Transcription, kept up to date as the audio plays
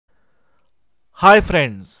Hi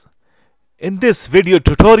friends, in this video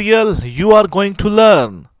tutorial you are going to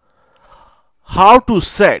learn how to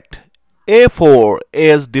set A4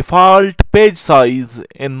 as default page size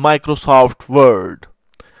in Microsoft Word.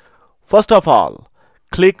 First of all,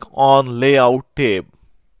 click on Layout tab.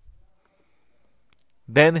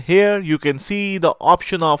 Then here you can see the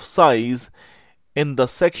option of size in the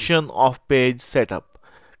section of page setup.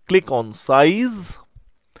 Click on Size.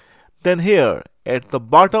 Then here at the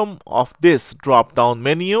bottom of this drop down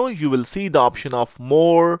menu you will see the option of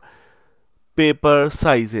More Paper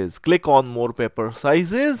Sizes. Click on More Paper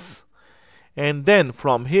Sizes, and then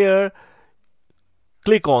from here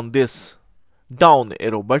click on this down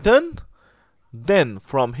arrow button. Then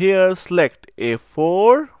from here select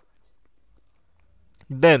A4,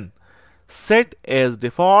 then set as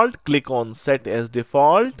default. Click on Set as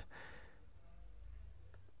Default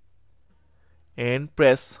and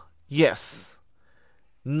press Yes.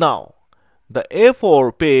 Now the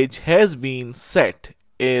A4 page has been set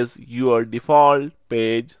as your default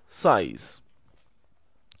page size.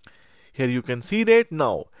 Here you can see that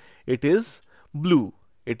now it is blue.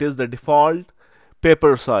 It is the default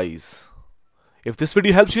paper size. If this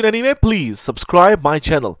video helps you in any way, please subscribe my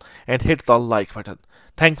channel and hit the like button.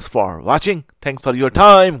 Thanks for watching. Thanks for your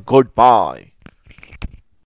time. Goodbye.